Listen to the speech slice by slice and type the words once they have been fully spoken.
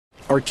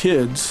Our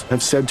kids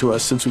have said to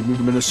us since we moved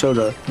to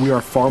Minnesota, we are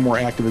far more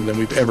active than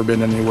we've ever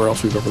been anywhere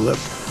else we've ever lived.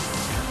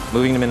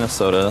 Moving to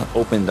Minnesota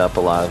opened up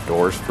a lot of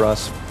doors for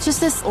us. Just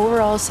this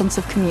overall sense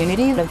of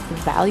community, the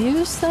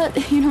values that,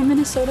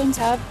 Minnesotans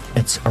have.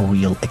 It's a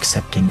real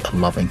accepting,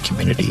 loving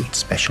community,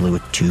 especially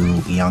with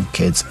 2 young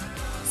kids.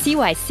 See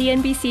why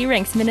CNBC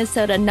ranks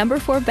Minnesota number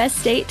 4 best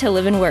state to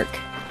live and work.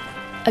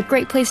 A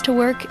great place to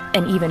work,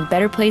 an even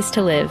better place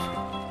to live.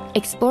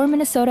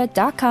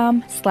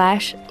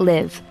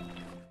 ExploreMinnesota.com/live.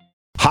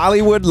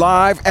 Hollywood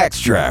Live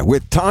Extra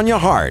with Tanya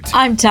Hart.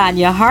 I'm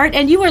Tanya Hart,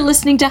 and you are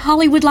listening to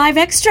Hollywood Live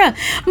Extra.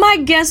 My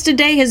guest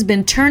today has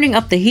been turning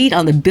up the heat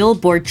on the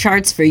Billboard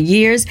charts for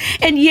years,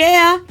 and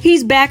yeah,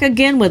 he's back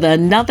again with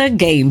another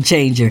game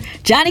changer.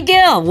 Johnny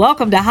Gill,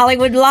 welcome to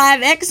Hollywood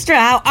Live Extra.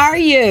 How are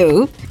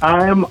you?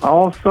 I'm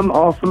awesome.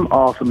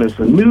 It's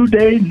a new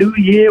day, new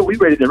year. We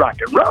ready to rock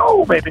and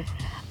roll, baby.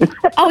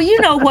 Oh, you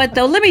know what,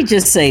 though? Let me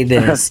just say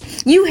this.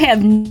 You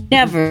have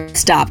never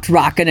stopped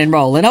rocking and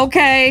rolling,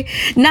 okay?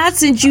 Not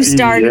since you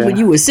started when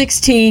you were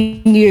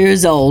 16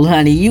 years old,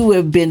 honey. You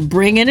have been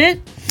bringing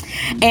it.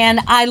 And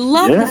I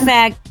love the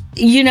fact,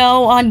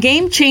 on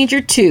Game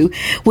Changer 2,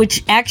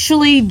 which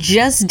actually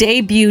just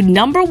debuted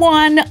number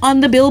 1 on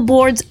the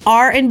Billboard's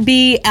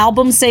R&B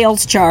album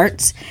sales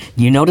charts.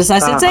 You notice I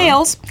said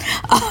sales.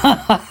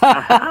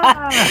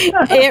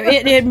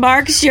 It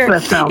marks your...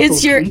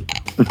 It's your...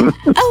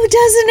 Oh,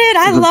 doesn't it?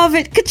 I love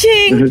it.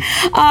 Ka-ching.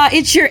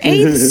 It's your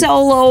 8th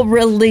solo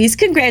release.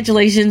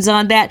 Congratulations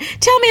on that.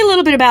 Tell me a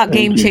little bit about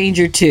Game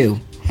Changer 2.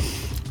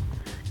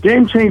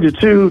 Game Changer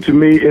 2, to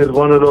me, is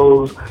one of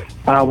those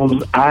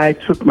albums I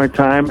took my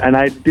time, and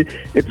I did.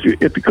 If you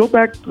go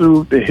back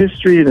through the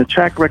history and the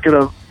track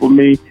record for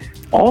me,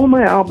 all of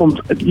my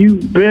albums,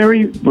 you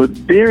very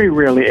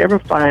rarely ever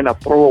find a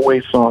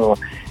throwaway song on.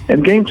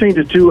 And Game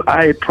Changer 2,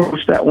 I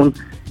approached that one,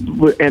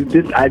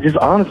 and I just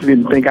honestly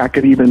didn't think I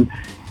could even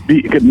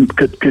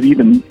could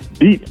even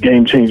beat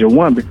Game Changer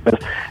 1, because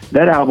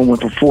that album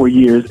went for 4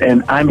 years,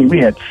 and I mean we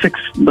had 6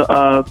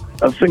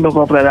 singles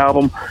off of that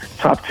album,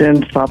 top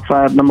 10, top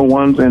 5 number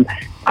ones, and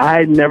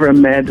I never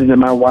imagined in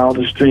my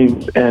wildest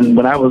dreams. And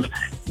when I was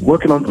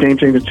working on Game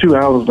Changer 2,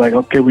 I was like,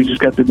 okay, we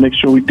just got to make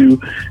sure we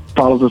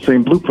follow the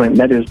same blueprint, and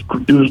that is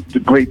produce the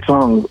great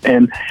songs.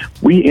 And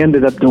we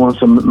ended up doing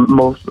some of the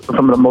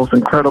most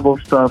incredible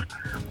stuff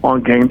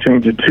on Game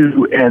Changer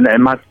 2. And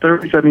my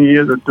 37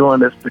 years of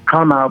doing this, to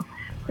come out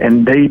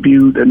and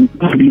debut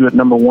at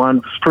number 1,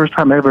 it's the first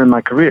time ever in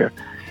my career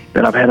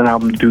that I've had an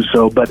album to do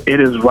so. But it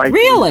is right.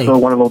 Really? So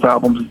one of those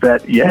albums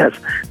that, I've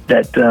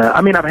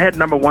had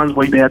number 1s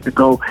where they had to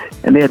go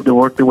and they had to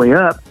work their way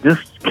up. This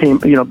came,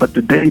 but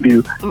the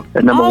debut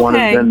at number 1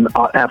 has been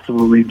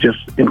absolutely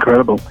just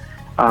incredible.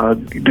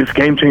 This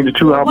Game Changer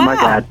 2 album, I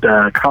got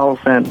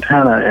Carlos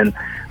Santana and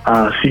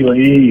Sheila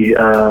E.,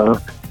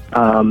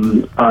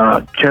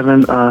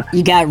 Kevin.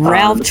 You got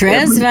Ralph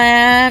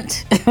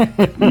Tresvant.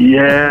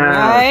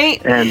 Right.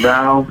 And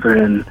Ralph,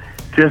 and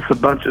just a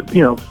bunch of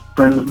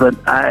friends. But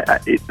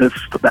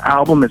the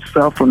album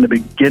itself, from the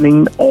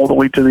beginning all the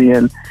way to the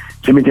end,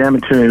 Jimmy Jam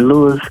and Terry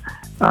Lewis,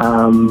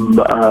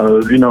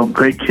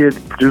 great kids,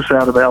 producer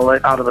out of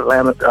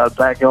Atlanta,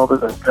 Zach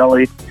Elvis and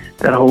Belly,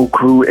 that whole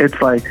crew. It's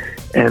like,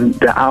 and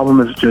the album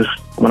is just,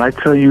 when I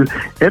tell you,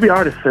 every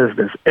artist says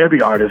this,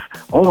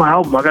 my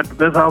album, I got the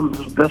best album,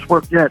 the best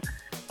work yet.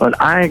 But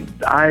I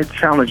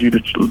challenge you to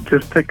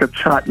just take a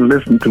shot and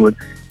listen to it,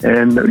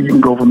 and you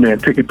can go from there,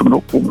 take it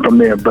from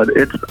there. But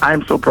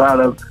I'm so proud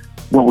of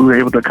what we were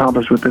able to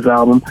accomplish with this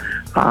album,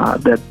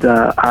 that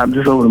I'm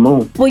just over the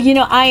moon. Well,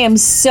 I am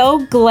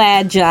so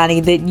glad,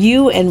 Johnny, that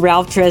you and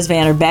Ralph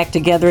Tresvant are back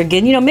together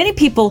again. Many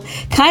people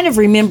kind of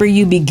remember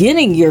you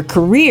beginning your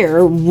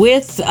career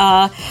with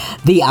the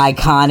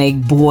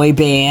iconic boy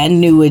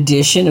band, New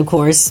Edition. Of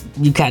course,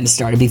 you kind of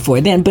started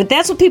before then, but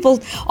that's what people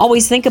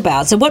always think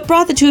about. So what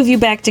brought the two of you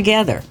back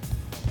together?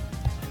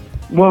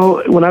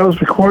 Well, when I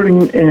was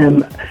recording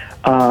the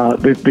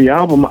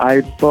album,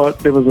 I thought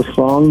there was a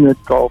song that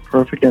called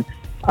Perfect, and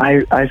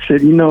I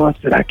said,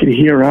 I could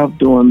hear Ralph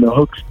doing the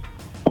hooks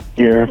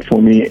here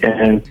for me,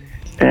 and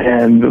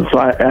so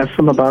I asked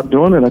him about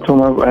doing it. I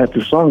told him I had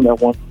this song that I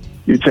want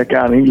you to check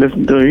out, and he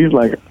listened to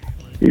it.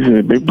 He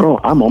said, big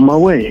bro, I'm on my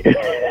way. So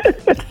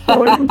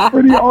it was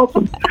pretty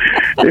awesome.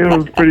 It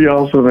was pretty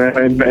awesome,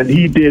 and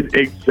he did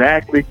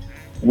exactly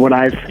what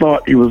I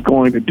thought he was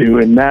going to do,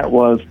 and that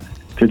was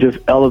to just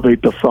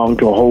elevate the song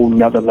to a whole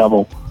nother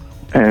level.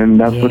 And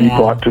that's what he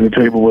brought to the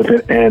table with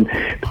it, and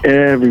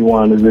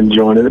everyone is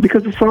enjoying it,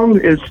 because the song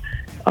is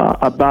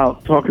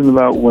about talking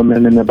about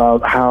women, and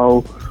about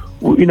how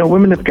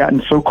women have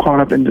gotten so caught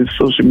up into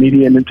social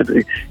media and into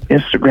the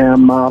Instagram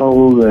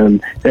models,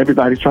 and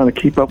everybody's trying to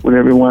keep up with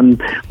everyone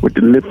with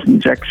the lip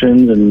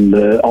injections and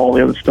all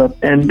the other stuff.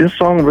 And this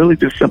song really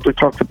just simply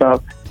talks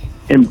about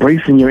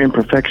embracing your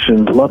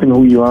imperfections, loving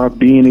who you are,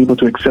 being able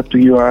to accept who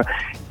you are,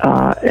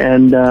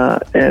 and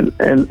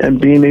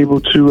being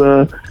able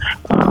to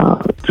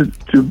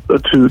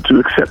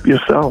accept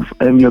yourself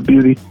and your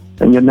beauty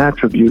and your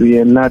natural beauty,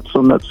 and not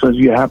so much as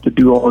you have to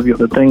do all the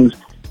other things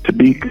to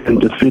be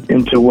and to fit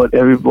into what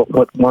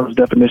one's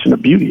definition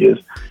of beauty is.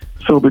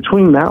 So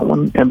between that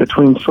one and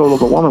between Soul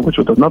of a Woman, which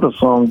was another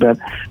song that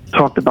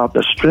talked about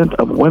the strength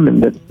of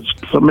women, that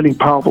so many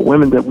powerful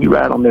women that we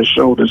ride on their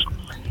shoulders,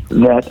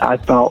 that I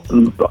felt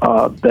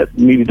that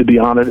needed to be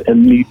honored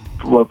and need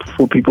for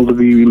people to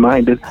be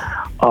reminded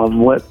of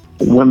what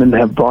women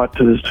have brought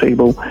to this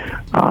table. So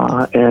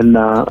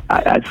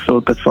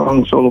the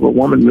song Soul of a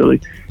Woman really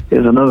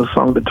is another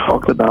song that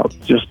talks about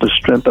just the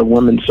strength of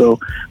women. So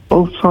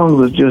both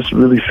songs are just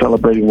really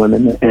celebrating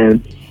women.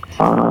 And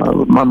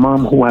my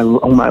mom, whom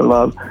I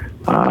love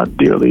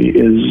dearly,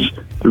 is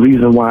the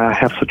reason why I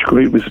have such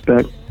great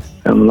respect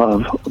and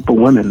love for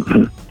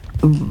women.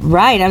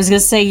 Right. I was going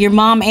to say your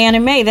mom, Anna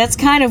Mae. That's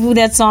kind of who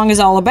that song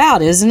is all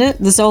about, isn't it?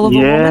 The Soul of a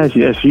Woman?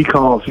 Yes. She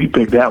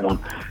picked that one.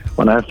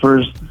 When I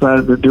first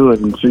decided to do it,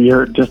 and she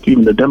heard just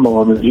even the demo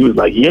of it, she was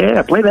like,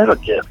 yeah, play that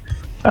again.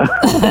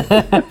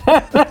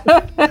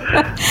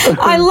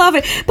 I love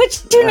it.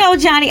 But you know,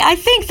 Johnny, I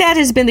think that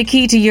has been the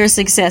key to your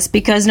success,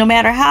 because no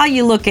matter how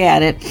you look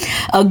at it,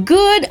 a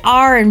good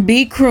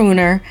R&B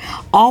crooner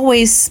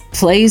always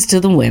plays to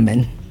the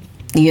women.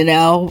 You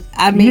know,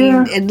 I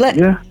mean,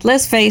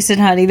 let's face it,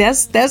 honey.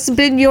 That's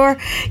been your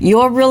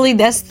really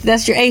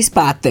that's your A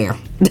spot there.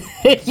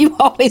 You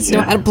always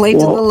know how to play to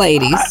the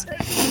ladies.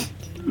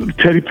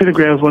 Teddy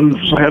Pendergrass once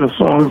had a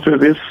song that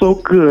said, "It's so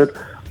good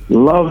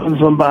loving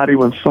somebody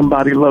when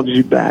somebody loves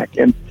you back."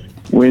 And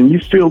when you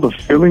feel the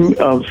feeling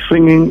of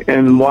singing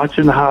and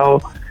watching how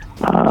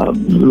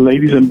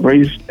ladies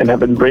embrace and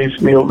have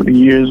embraced me over the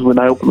years when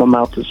I open my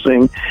mouth to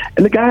sing,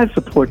 and the guys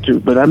support too,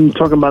 but I'm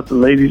talking about the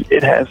ladies.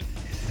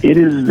 It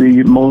is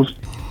the most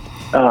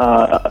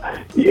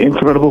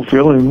incredible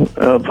feeling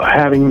of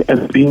having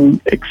and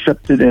being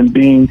accepted and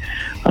being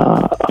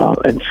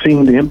and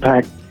seeing the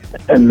impact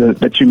and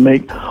that you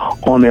make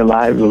on their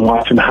lives, and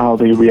watching how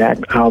they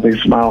react, how they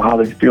smile, how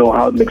they feel,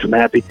 how it makes them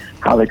happy,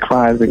 how they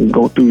cry. They can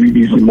go through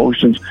these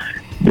emotions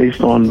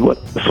based on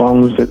what the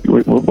songs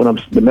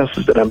the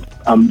message that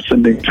I'm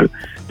sending to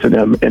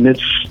them, and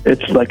it's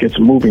like it's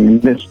moving.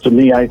 And it's, to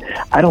me, I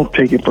don't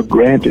take it for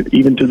granted.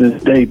 Even to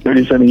this day,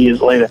 37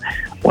 years later,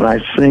 when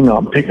I sing,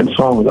 I'm picking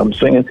songs, I'm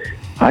singing.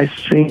 I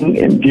sing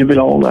and give it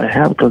all I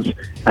have because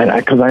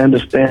I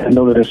understand and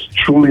know that it's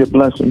truly a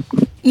blessing.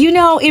 You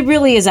know, it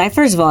really is.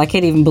 First of all, I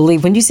can't even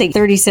believe when you say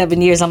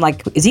 37 years, I'm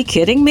like, is he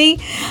kidding me?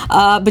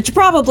 But you're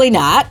probably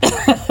not.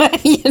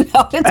 You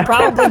know, it's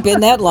probably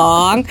been that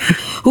long.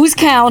 Who's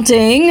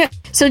counting?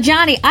 So,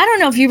 Johnny, I don't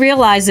know if you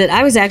realize that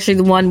I was actually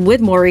the one with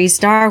Maurice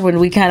Starr when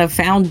we kind of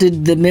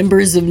founded the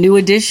members of New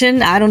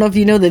Edition. I don't know if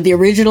you know that the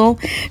original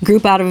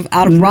group out of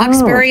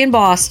Roxbury in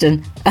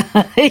Boston.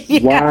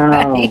 Wow.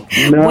 Right?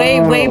 No.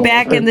 Way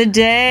back in the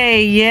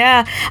day.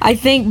 Yeah. I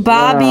think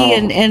Bobby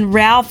and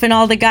Ralph and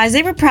all the guys,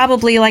 they were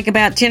probably like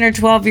about 10 or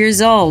 12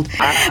 years old.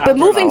 But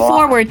moving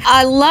forward,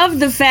 I love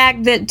the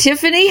fact that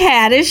Tiffany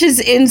Haddish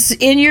is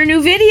in your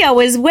new video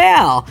as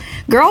well.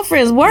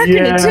 Girlfriend's working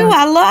it too.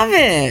 I love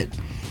it.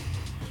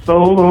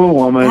 Soul of a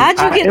Woman. How'd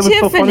you get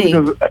Tiffany?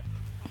 So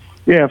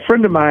a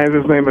friend of mine,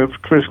 his name is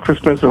Chris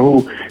Spencer,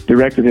 who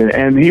directed it,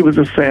 and he was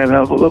just saying,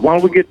 why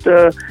don't we get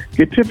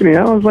Tiffany?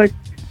 And I was like,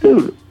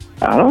 dude,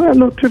 I don't have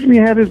no Tiffany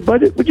Haddish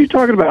budget. What you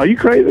talking about? Are you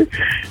crazy?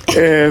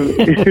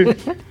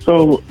 And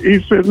so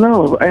he said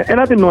no. And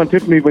I've been knowing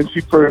Tiffany when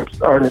she first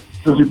started,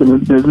 since she's been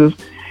in business.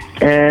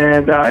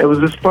 And it was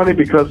just funny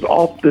because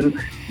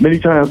many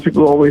times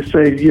people always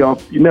say, you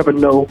never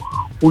know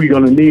who you're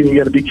going to need, and you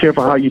got to be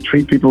careful how you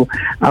treat people.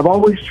 I've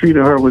always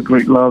treated her with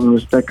great love and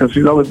respect because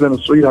she's always been a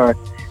sweetheart.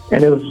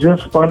 And it was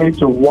just funny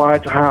to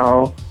watch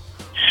how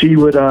she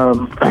would,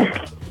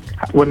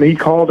 when he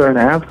called her and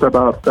asked her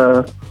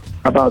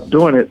about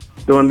doing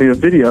the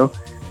video,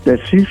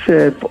 that she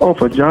said,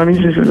 for Johnny,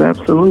 she said,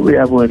 absolutely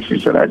I would. She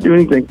said, I'd do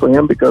anything for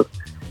him because,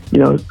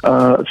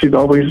 she's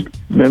always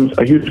been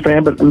a huge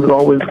fan, but we was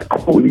always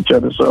cool with each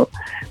other. So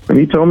when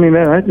he told me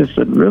that, I just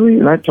said, really?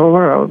 And I told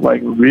her, I was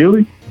like,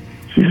 really?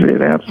 She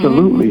said,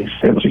 absolutely.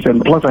 And she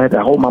said, plus I had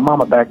to hold my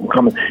mama back from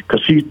coming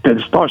because she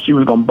thought she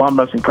was going to bum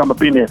us and come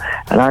up in there.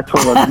 And I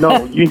told her,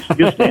 no, you're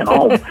staying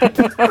home.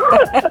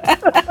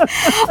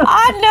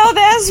 I know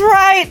that's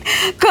right.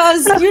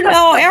 Because,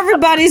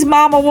 everybody's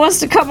mama wants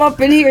to come up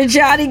and hear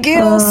Johnny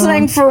Gill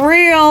sing for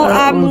real.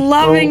 I'm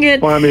loving it.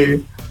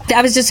 Funny.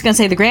 I was just going to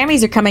say the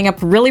Grammys are coming up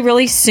really,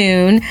 really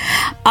soon.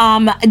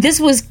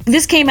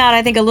 This came out,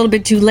 I think, a little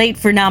bit too late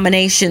for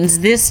nominations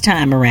this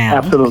time around.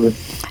 Absolutely.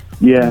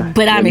 Yeah.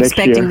 But I'm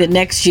expecting that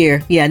next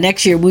year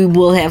we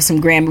will have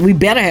some Grammy. We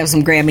better have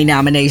some Grammy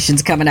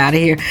nominations coming out of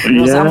here.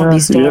 I'm gonna be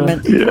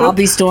storming. Yeah. I'll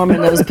be storming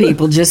those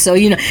people, just so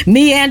you know.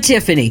 Me and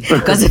Tiffany,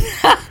 because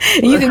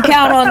you can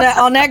count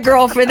on that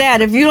girl for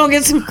that. If you don't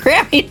get some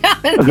Grammy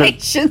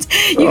nominations,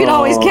 you can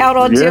always count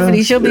on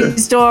Tiffany. She'll be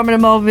storming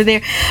them over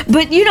there.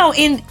 But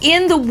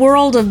in the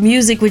world of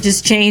music, which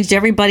has changed,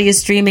 everybody is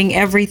streaming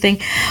everything.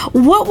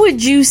 What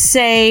would you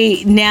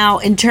say now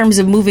in terms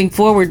of moving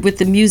forward with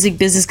the music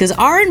business? Because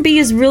R&B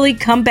has really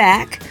come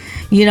back.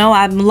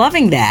 I'm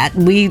loving that.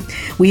 We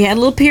had a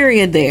little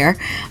period there,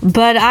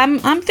 but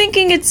I'm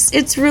thinking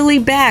it's really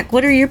back.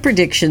 What are your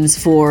predictions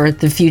for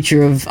the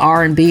future of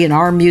R&B and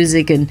R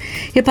music and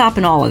hip hop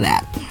and all of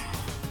that?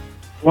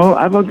 Well,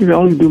 I can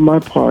only do my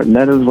part, and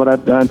that is what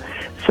I've done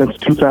since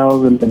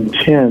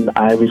 2010.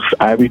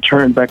 I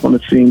returned back on the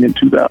scene in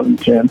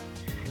 2010,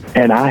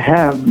 and I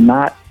have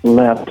not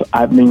left.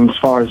 I mean, as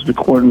far as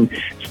recording,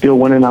 still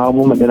winning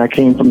album, and then I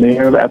came from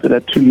there after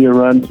that 2-year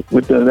run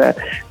with the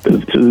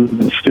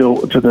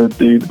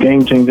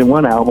Game Changing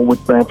One album, which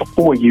ran for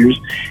 4 years,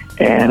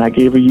 and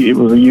it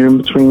was a year in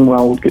between while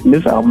I was getting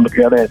this album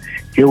together. And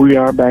here we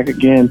are back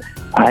again.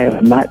 I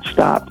have not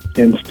stopped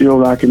and still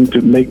rocking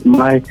to make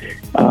make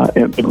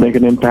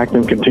an impact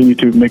and continue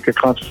to make a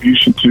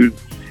contribution to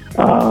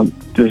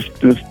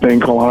this thing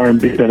called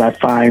R&B that I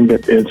find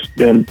that it's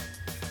been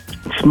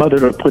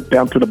smothered or put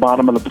down to the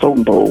bottom of the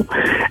totem pole.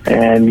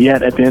 And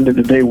yet, at the end of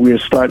the day, we're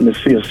starting to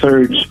see a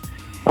surge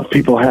of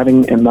people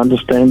having an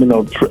understanding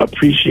of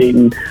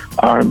appreciating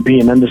R&B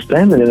and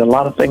understanding that a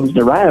lot of things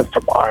derive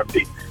from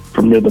R&B,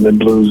 from rhythm and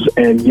blues.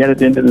 And yet, at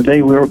the end of the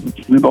day,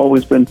 we've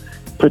always been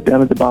put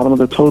down at the bottom of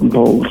the totem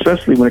pole,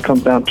 especially when it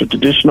comes down to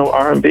traditional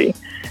R&B.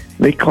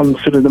 They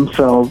consider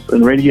themselves,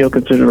 and radio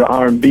consider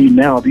R&B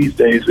now these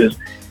days is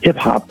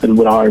hip-hop and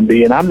with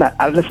R&B. And I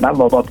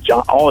love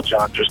all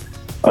genres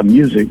of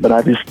music, but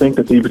I just think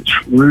that they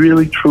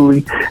really,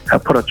 truly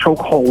have put a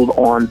chokehold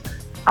on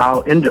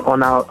our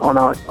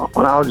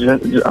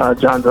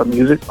genre of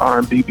music,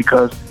 R&B,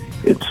 because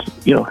it's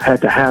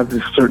had to have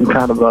this certain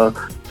kind of a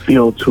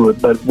feel to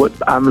it. But what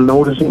I'm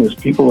noticing is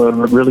people are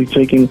really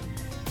taking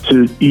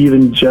to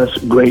even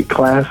just great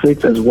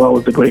classics as well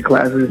as the great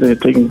classics. They're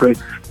taking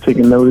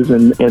notice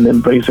and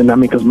embracing. I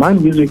mean, because my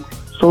music,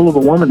 Soul of a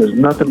Woman, is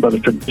nothing but a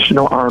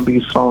traditional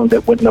R&B song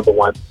that went number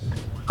one.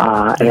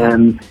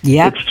 And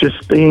it's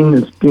just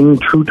being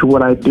true to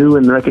what I do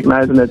and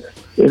recognizing that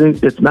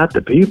it's not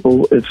the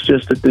people. It's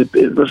just that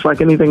it's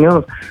like anything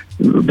else.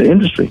 The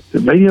industry, the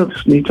radio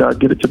just needs to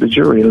give it to the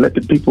jury and let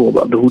the people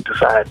who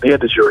decide. They're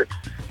the jury.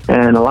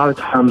 And a lot of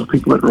times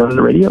people that run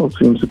the radio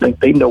seem to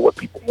think they know what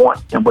people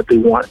want and what they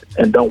want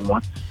and don't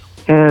want.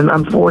 And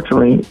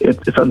unfortunately,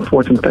 it's an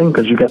unfortunate thing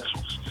because you got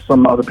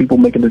some other people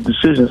making the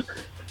decisions.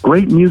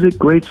 Great music,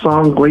 great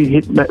song, great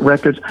hit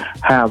records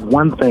have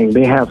one thing.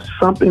 They have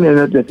something in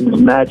it that is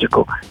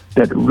magical,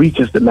 that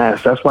reaches the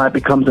mass. That's why it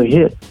becomes a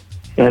hit.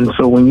 And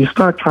so when you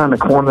start trying to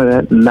corner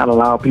that and not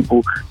allow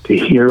people to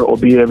hear or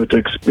be able to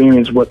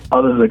experience what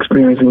others are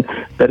experiencing,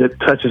 that it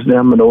touches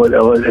them or it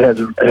has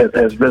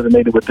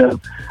resonated with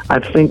them, I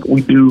think we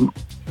do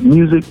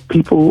music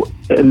people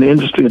in the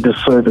industry a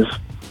disservice.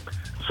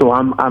 So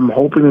I'm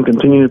hoping and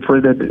continue to pray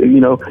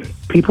that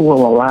people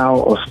will allow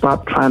or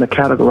stop trying to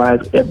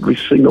categorize every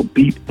single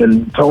beat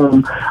and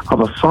tone of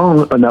a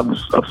song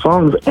of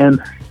songs,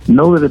 and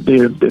know that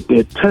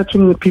they're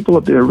touching people,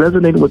 if they're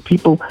resonating with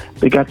people,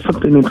 they got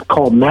something that's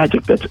called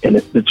magic that's in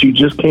it that you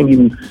just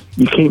can't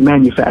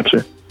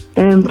manufacture.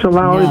 And to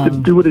allow it to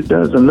do what it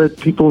does and let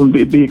people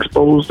be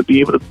exposed to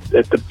be able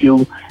to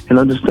feel and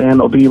understand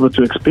or be able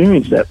to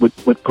experience that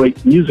with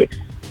great music.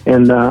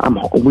 And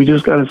we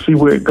just got to see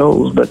where it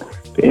goes. But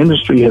the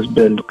industry has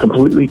been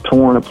completely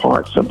torn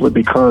apart simply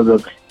because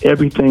of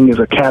everything is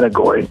a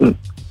category.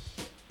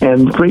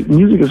 And great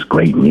music is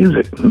great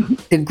music.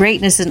 The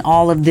greatness in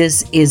all of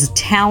this is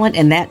talent,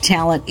 and that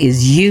talent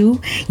is you.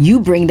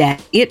 You bring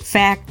that it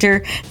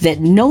factor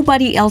that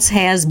nobody else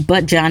has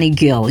but Johnny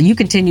Gill. You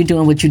continue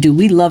doing what you do.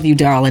 We love you,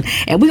 darling,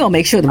 and we're going to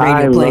make sure the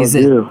radio plays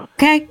it. You.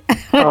 Okay?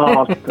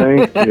 Oh,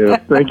 thank you.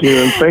 Thank you.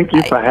 And thank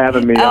you for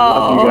having me. I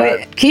love you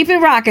guys. Keep it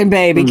rocking,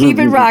 baby. Keep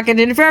it rocking.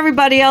 And for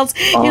everybody else,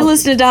 you're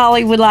listening to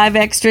Hollywood Live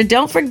Extra.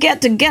 Don't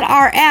forget to get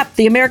our app,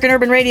 the American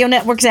Urban Radio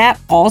Network's app.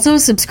 Also,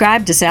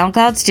 subscribe to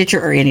SoundCloud, Stitcher,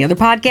 or any other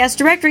podcast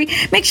directory.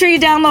 Make sure you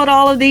download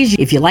all of these.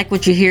 If you like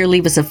what you hear,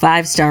 leave us a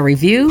 5-star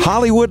review.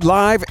 Hollywood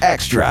Live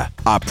Extra,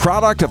 a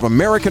product of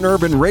American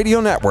Urban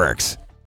Radio Networks.